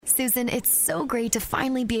Susan, it's so great to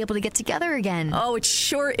finally be able to get together again. Oh, it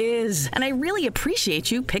sure is. And I really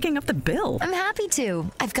appreciate you picking up the bill. I'm happy to.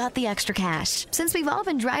 I've got the extra cash. Since we've all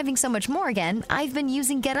been driving so much more again, I've been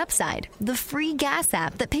using GetUpside, the free gas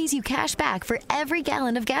app that pays you cash back for every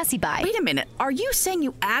gallon of gas you buy. Wait a minute. Are you saying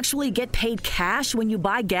you actually get paid cash when you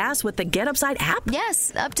buy gas with the GetUpside app?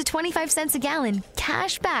 Yes, up to 25 cents a gallon.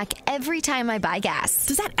 Cash back every time I buy gas.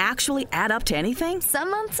 Does that actually add up to anything?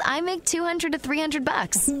 Some months I make $200 to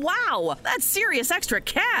 $300. Wow, that's serious extra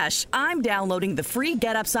cash. I'm downloading the free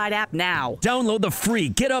GetUpside app now. Download the free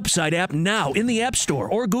GetUpside app now in the App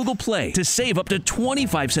Store or Google Play to save up to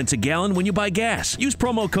 25 cents a gallon when you buy gas. Use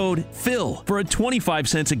promo code PHIL for a 25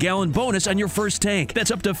 cents a gallon bonus on your first tank.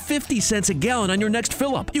 That's up to 50 cents a gallon on your next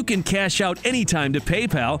fill-up. You can cash out anytime to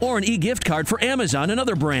PayPal or an e-gift card for Amazon and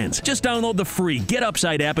other brands. Just download the free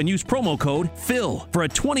GetUpside app and use promo code PHIL for a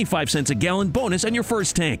 25 cents a gallon bonus on your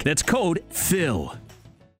first tank. That's code PHIL.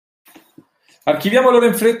 Archiviamo allora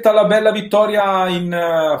in fretta la bella vittoria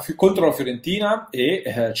contro la Fiorentina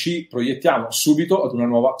e ci proiettiamo subito ad una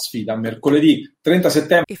nuova sfida. Mercoledì 30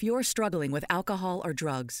 settembre. If you're struggling with alcohol or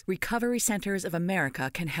drugs, Recovery Centers of America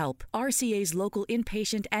can help. RCA's local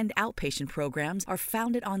inpatient and outpatient programs are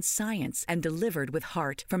founded on science and delivered with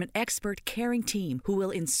heart from an expert caring team who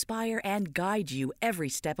will inspire and guide you every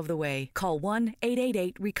step of the way. Call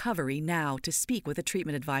 1-888-RECOVERY now to speak with a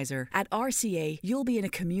treatment advisor. At RCA, you'll be in a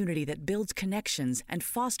community that builds connections and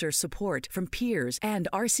fosters support from peers and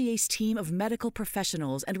RCA's team of medical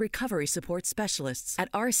professionals and recovery support specialists.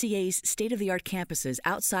 At RCA's state-of-the-art campuses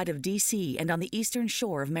outside of D.C. and on the Eastern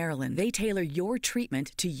Shore of Maryland, they tailor your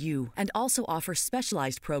treatment to you and also offer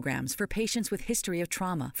specialized programs for patients with history of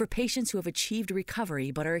trauma, for patients who have achieved recovery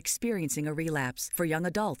but are experiencing a relapse, for young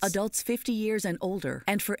adults, adults 50 years and older,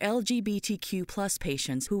 and for LGBTQ plus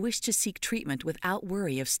patients who wish to seek treatment without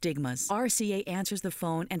worry of stigmas. RCA answers the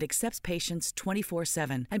phone and accepts patients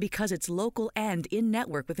 24/7, and because it's local and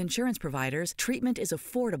in-network with insurance providers, treatment is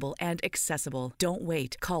affordable and accessible. Don't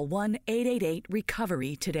wait. Call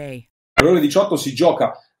 1-888-RECOVERY today. Alle ore 18 si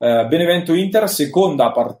gioca Benevento-Inter,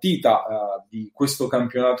 seconda partita di questo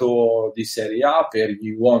campionato di Serie A per gli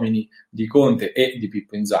uomini di Conte e di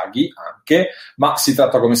Pippo Inzaghi anche, ma si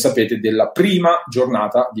tratta, come sapete, della prima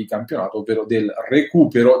giornata di campionato, ovvero del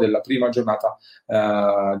recupero della prima giornata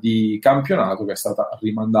di campionato che è stata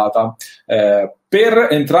rimandata. Per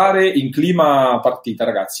entrare in clima partita,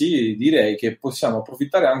 ragazzi, direi che possiamo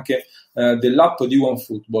approfittare anche dell'app di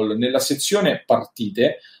OneFootball. Nella sezione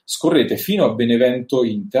partite scorrete fino a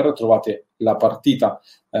Benevento-Inter, trovate la partita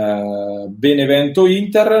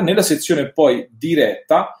Benevento-Inter. Nella sezione poi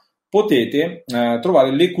diretta potete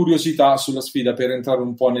trovare le curiosità sulla sfida per entrare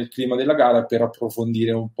un po' nel clima della gara e per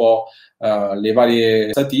approfondire un po' le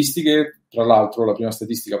varie statistiche. Tra l'altro la prima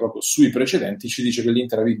statistica proprio sui precedenti ci dice che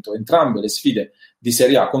l'Inter ha vinto entrambe le sfide di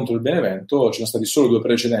Serie A contro il Benevento. Ci sono stati solo 2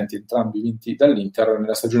 precedenti, entrambi vinti dall'Inter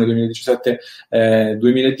nella stagione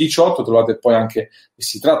 2017-2018. Trovate poi anche che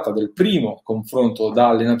si tratta del primo confronto da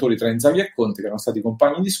allenatori tra Inzaghi e Conte, che erano stati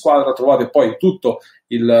compagni di squadra. Trovate poi tutto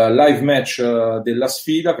il live match della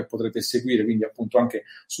sfida che potrete seguire quindi appunto anche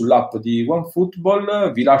sull'app di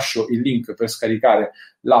OneFootball. Vi lascio il link per scaricare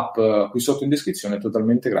l'app qui sotto in descrizione, è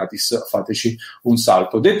totalmente gratis, fateci un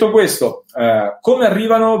salto. Detto questo, come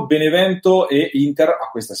arrivano Benevento e Inter a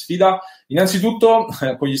questa sfida? Innanzitutto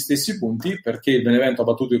con gli stessi punti, perché il Benevento ha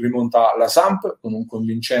battuto in rimonta la Samp con un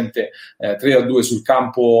convincente 3-2 sul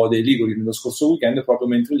campo dei Liguri nello scorso weekend, proprio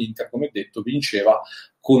mentre l'Inter, come detto, vinceva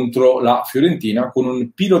contro la Fiorentina con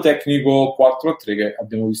un pirotecnico 4-3 che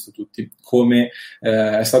abbiamo visto tutti come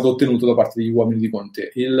è stato ottenuto da parte degli uomini di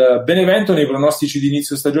Conte. Il Benevento nei pronostici di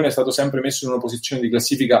inizio stagione è stato sempre messo in una posizione di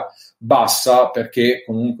classifica bassa, perché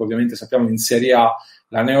comunque ovviamente sappiamo in Serie A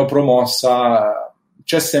la neopromossa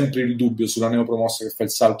c'è sempre il dubbio sulla neopromossa che fa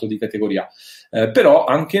il salto di categoria. Però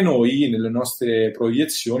anche noi nelle nostre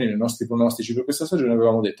proiezioni, nei nostri pronostici per questa stagione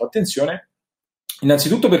avevamo detto attenzione.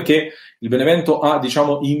 Innanzitutto perché il Benevento ha,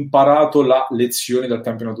 imparato la lezione dal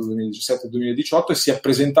campionato 2017-2018 e si è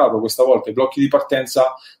presentato questa volta ai blocchi di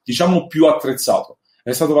partenza, più attrezzato.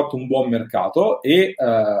 È stato fatto un buon mercato e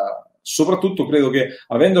soprattutto credo che,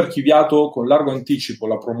 avendo archiviato con largo anticipo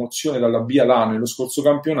la promozione dalla B all'A nello scorso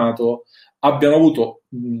campionato, abbiano avuto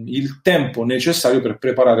il tempo necessario per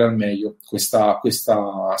preparare al meglio questa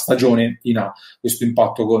stagione in A, questo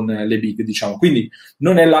impatto con le big, Quindi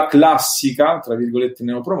non è la classica, tra virgolette,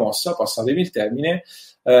 neopromossa, passatemi il termine.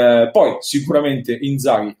 Poi sicuramente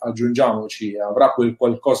Inzaghi, aggiungiamoci, avrà quel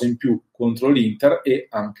qualcosa in più, contro l'Inter e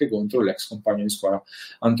anche contro l'ex compagno di squadra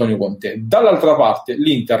Antonio Conte. Dall'altra parte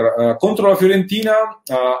l'Inter contro la Fiorentina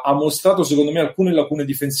ha mostrato secondo me alcune lacune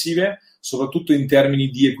difensive, soprattutto in termini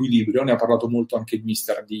di equilibrio, ne ha parlato molto anche il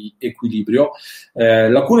mister di equilibrio,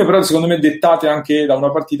 lacune però secondo me dettate anche da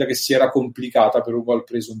una partita che si era complicata per un gol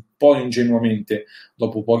preso un po' ingenuamente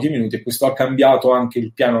dopo pochi minuti, e questo ha cambiato anche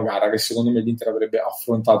il piano gara che secondo me l'Inter avrebbe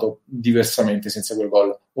affrontato diversamente senza quel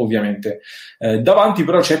gol, ovviamente. Davanti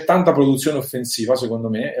però c'è tanta produzione offensiva secondo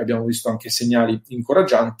me, e abbiamo visto anche segnali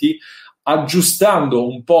incoraggianti. Aggiustando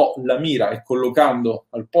un po' la mira e collocando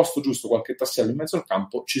al posto giusto qualche tassello in mezzo al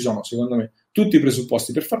campo, ci sono secondo me tutti i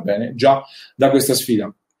presupposti per far bene già da questa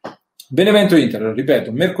sfida. Benevento-Inter,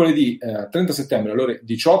 ripeto, mercoledì 30 settembre alle ore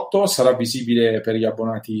 18, sarà visibile per gli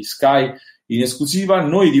abbonati Sky in esclusiva.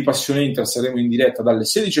 Noi di Passione Inter saremo in diretta dalle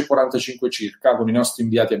 16:45 circa con i nostri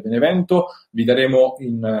inviati a Benevento, vi daremo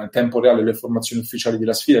in tempo reale le formazioni ufficiali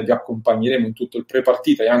della sfida, vi accompagneremo in tutto il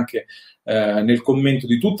pre-partita e anche nel commento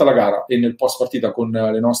di tutta la gara e nel post partita con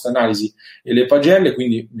le nostre analisi e le pagelle,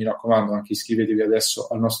 quindi mi raccomando anche iscrivetevi adesso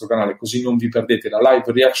al nostro canale così non vi perdete la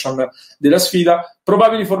live reaction della sfida.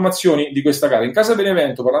 Probabili formazioni di questa gara in casa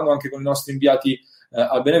Benevento, parlando anche con i nostri inviati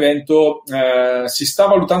a Benevento, si sta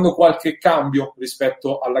valutando qualche cambio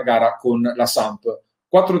rispetto alla gara con la Samp.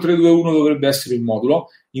 4-3-2-1 dovrebbe essere il modulo,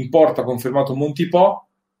 in porta confermato Montipò,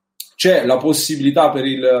 c'è la possibilità per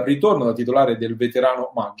il ritorno da titolare del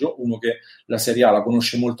veterano Maggio, uno che la Serie A la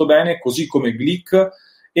conosce molto bene, così come Glick,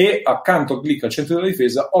 e accanto a Glick al centro della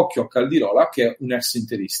difesa occhio a Caldirola, che è un ex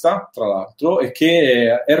interista tra l'altro e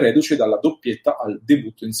che è reduce dalla doppietta al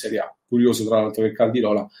debutto in Serie A. Curioso tra l'altro che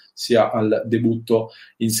Caldirola sia al debutto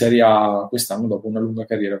in Serie A quest'anno dopo una lunga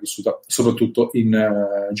carriera vissuta soprattutto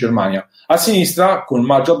in Germania. A sinistra con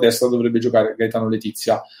Maggio a destra dovrebbe giocare Gaetano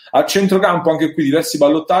Letizia. A centrocampo anche qui diversi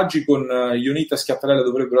ballottaggi, con Ionita e Schiattarella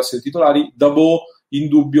dovrebbero essere titolari, Dabò in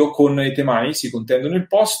dubbio con Etemai, si contendono il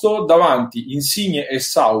posto. Davanti Insigne e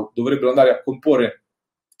Sau dovrebbero andare a comporre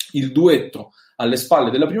il duetto alle spalle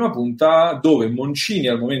della prima punta, dove Moncini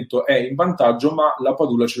al momento è in vantaggio, ma la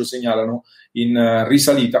Padula ce lo segnalano in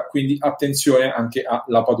risalita, quindi attenzione anche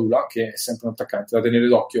alla Padula, che è sempre un attaccante da tenere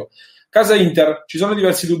d'occhio. Casa Inter, ci sono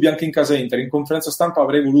diversi dubbi anche in casa Inter. In conferenza stampa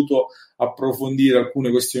avrei voluto approfondire alcune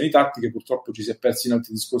questioni tattiche, purtroppo ci si è persi in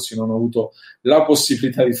altri discorsi, non ho avuto la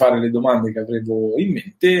possibilità di fare le domande che avevo in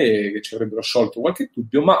mente e che ci avrebbero sciolto qualche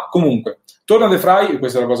dubbio, ma comunque torna De Vrij, e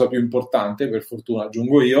questa è la cosa più importante, per fortuna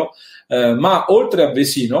aggiungo io, ma oltre a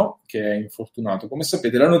Vesino, che è infortunato, come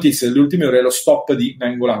sapete, la notizia delle ultime ore è lo stop di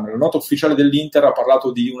Nainggolan. La nota ufficiale dell'Inter ha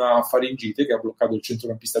parlato di una faringite che ha bloccato il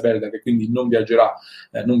centrocampista belga, che quindi non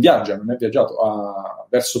è viaggiato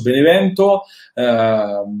verso Benevento.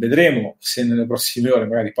 Vedremo se nelle prossime ore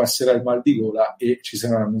magari passerà il mal di gola e ci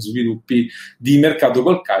saranno sviluppi di mercato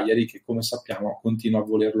col Cagliari, che come sappiamo continua a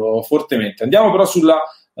volerlo fortemente. Andiamo però sulla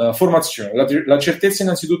formazione. La certezza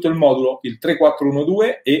innanzitutto è il modulo, il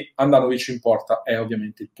 3-4-1-2, e Andanovic in porta è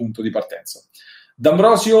ovviamente il punto di partenza.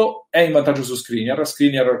 D'Ambrosio è in vantaggio su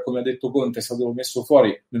Skriniar, come ha detto Conte, è stato messo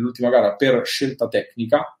fuori nell'ultima gara per scelta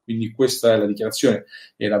tecnica, quindi questa è la dichiarazione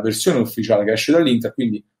e la versione ufficiale che esce dall'Inter,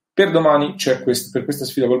 quindi per domani per questa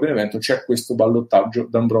sfida col Benevento c'è questo ballottaggio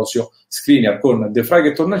D'Ambrosio-Skriniar, con De Vrij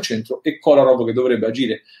che torna al centro e Kolarov che dovrebbe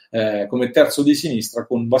agire come terzo di sinistra,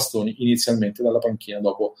 con Bastoni inizialmente dalla panchina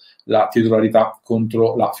dopo la titolarità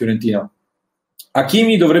contro la Fiorentina.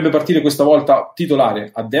 Hakimi dovrebbe partire questa volta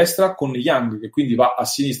titolare a destra, con Young che quindi va a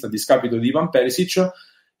sinistra a discapito di Ivan Perisic.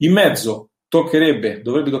 In mezzo dovrebbe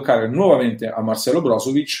toccare nuovamente a Marcelo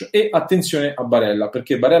Brozovic, e attenzione a Barella,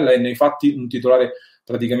 perché Barella è nei fatti un titolare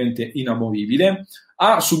praticamente inamovibile.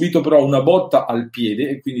 Ha subito però una botta al piede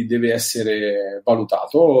e quindi deve essere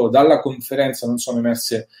valutato. Dalla conferenza non sono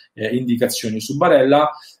emerse indicazioni su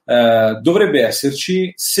Barella, dovrebbe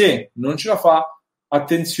esserci. Se non ce la fa,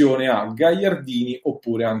 attenzione a Gagliardini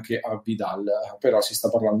oppure anche a Vidal, però si sta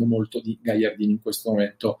parlando molto di Gagliardini in questo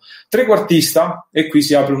momento. Trequartista, e qui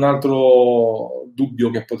si apre un altro dubbio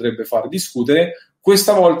che potrebbe far discutere.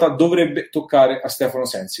 Questa volta dovrebbe toccare a Stefano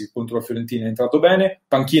Sensi, che contro la Fiorentina è entrato bene,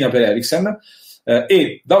 panchina per Eriksen,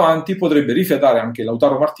 e davanti potrebbe rifiatare anche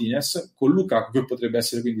Lautaro Martinez con Lukaku, che potrebbe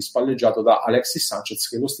essere quindi spalleggiato da Alexis Sanchez,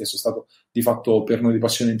 che lo stesso è stato di fatto per noi di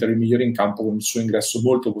Passione Inter il migliore in campo, con il suo ingresso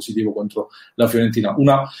molto positivo contro la Fiorentina.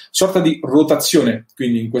 Una sorta di rotazione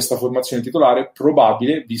quindi in questa formazione titolare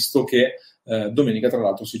probabile, visto che domenica tra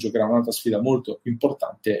l'altro si giocherà un'altra sfida molto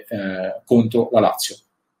importante contro la Lazio.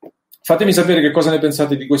 Fatemi sapere che cosa ne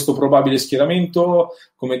pensate di questo probabile schieramento.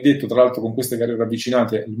 Come detto, tra l'altro, con queste gare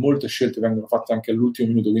ravvicinate molte scelte vengono fatte anche all'ultimo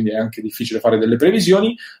minuto, quindi è anche difficile fare delle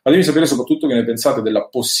previsioni. Fatemi sapere soprattutto che ne pensate della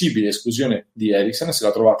possibile esclusione di Eriksen, se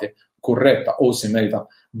la trovate corretta o se merita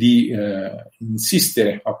di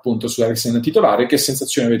insistere appunto su Eriksen titolare. Che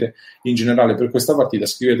sensazioni avete in generale per questa partita?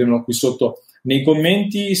 Scrivetemelo qui sotto nei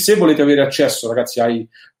commenti. Se volete avere accesso, ragazzi, ai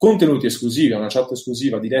contenuti esclusivi, a una chat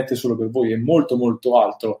esclusiva, dirette solo per voi e molto molto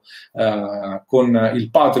altro con il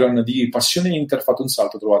Patreon di Passione Inter, fate un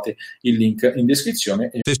salto, trovate il link in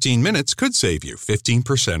descrizione. 15 minutes could save you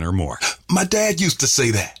 15% or more. My dad used to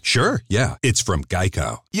say that. Sure, yeah. It's from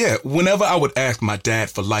Geico. Yeah, whenever I would ask my dad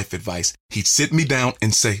for life advice, he'd sit me down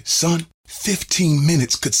and say, son, 15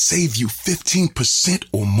 minutes could save you 15%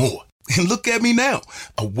 or more. And look at me now,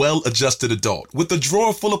 a well-adjusted adult with a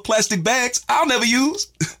drawer full of plastic bags I'll never use.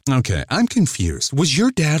 Okay, I'm confused. Was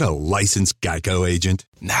your dad a licensed Geico agent?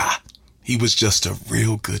 Nah, he was just a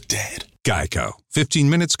real good dad. Geico. 15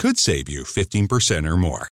 minutes could save you 15% or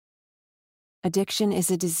more. Addiction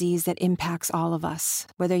is a disease that impacts all of us.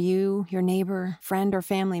 Whether you, your neighbor, friend, or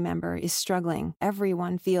family member is struggling,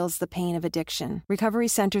 everyone feels the pain of addiction. Recovery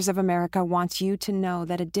Centers of America wants you to know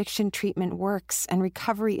that addiction treatment works and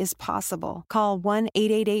recovery is possible. Call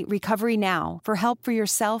 1-888-RECOVERY now for help for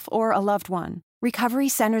yourself or a loved one. Recovery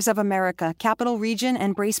Centers of America, Capital Region,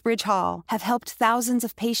 and Bracebridge Hall have helped thousands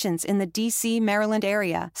of patients in the D.C., Maryland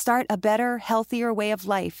area start a better, healthier way of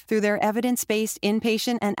life through their evidence-based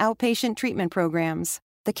inpatient and outpatient treatment programs.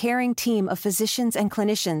 The caring team of physicians and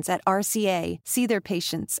clinicians at RCA see their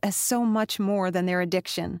patients as so much more than their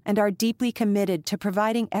addiction and are deeply committed to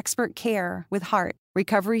providing expert care with heart.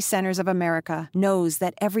 Recovery Centers of America knows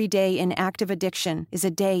that every day in active addiction is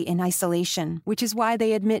a day in isolation, which is why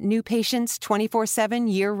they admit new patients 24/7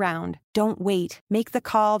 year-round. Don't wait. Make the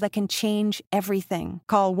call that can change everything.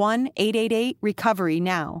 Call 1-888-RECOVERY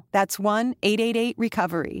now. That's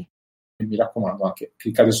 1-888-RECOVERY. Mi raccomando, anche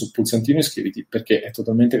cliccate sul pulsantino e iscriviti, perché è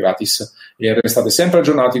totalmente gratis e restate sempre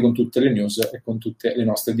aggiornati con tutte le news e con tutte le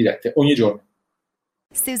nostre dirette ogni giorno.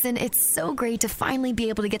 Susan, it's so great to finally be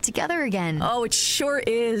able to get together again. Oh, it sure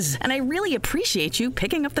is. And I really appreciate you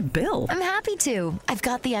picking up the bill. I'm happy to. I've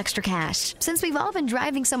got the extra cash. Since we've all been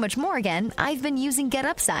driving so much more again, I've been using Get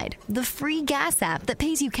Upside, the free gas app that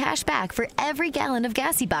pays you cash back for every gallon of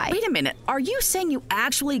gas you buy. Wait a minute. Are you saying you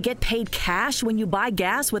actually get paid cash when you buy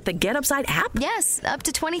gas with the Get Upside app? Yes, up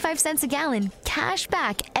to 25 cents a gallon. Cash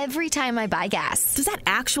back every time I buy gas. Does that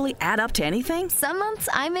actually add up to anything? Some months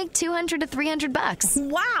I make $200 to $300.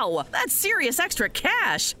 Wow, that's serious extra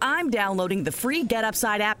cash. I'm downloading the free Get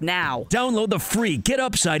Upside app now. Download the free Get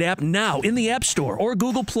Upside app now in the App Store or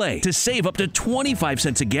Google Play to save up to 25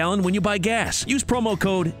 cents a gallon when you buy gas. Use promo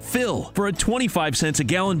code PHIL for a 25 cents a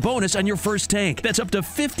gallon bonus on your first tank. That's up to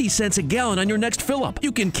 50 cents a gallon on your next fill-up.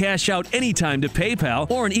 You can cash out anytime to PayPal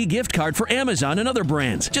or an e-gift card for Amazon and other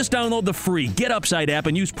brands. Just download the free Get Upside app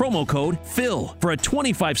and use promo code PHIL for a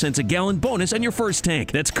 25 cents a gallon bonus on your first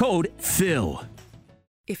tank. That's code PHIL.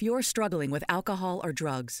 If you're struggling with alcohol or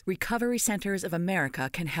drugs, Recovery Centers of America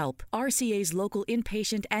can help. RCA's local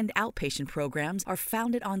inpatient and outpatient programs are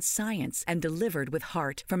founded on science and delivered with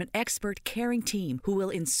heart from an expert caring team who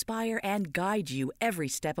will inspire and guide you every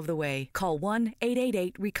step of the way. Call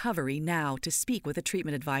 1-888-RECOVERY now to speak with a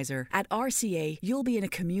treatment advisor. At RCA, you'll be in a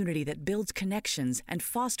community that builds connections and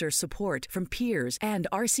fosters support from peers and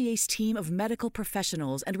RCA's team of medical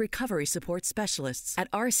professionals and recovery support specialists. At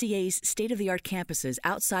RCA's state-of-the-art campuses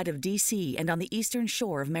outside of D.C. and on the Eastern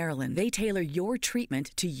Shore of Maryland, they tailor your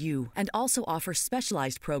treatment to you and also offer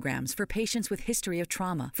specialized programs for patients with history of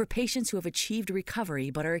trauma, for patients who have achieved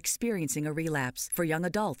recovery but are experiencing a relapse, for young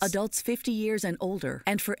adults, adults 50 years and older,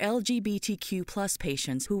 and for LGBTQ plus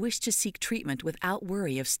patients who wish to seek treatment without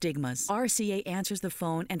worry of stigmas. RCA answers the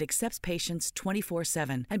phone and accepts patients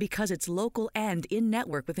 24/7. And because it's local and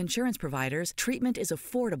in-network with insurance providers, treatment is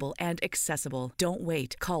affordable and accessible. Don't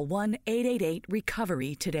wait. Call 1-888-RECOVERY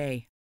today.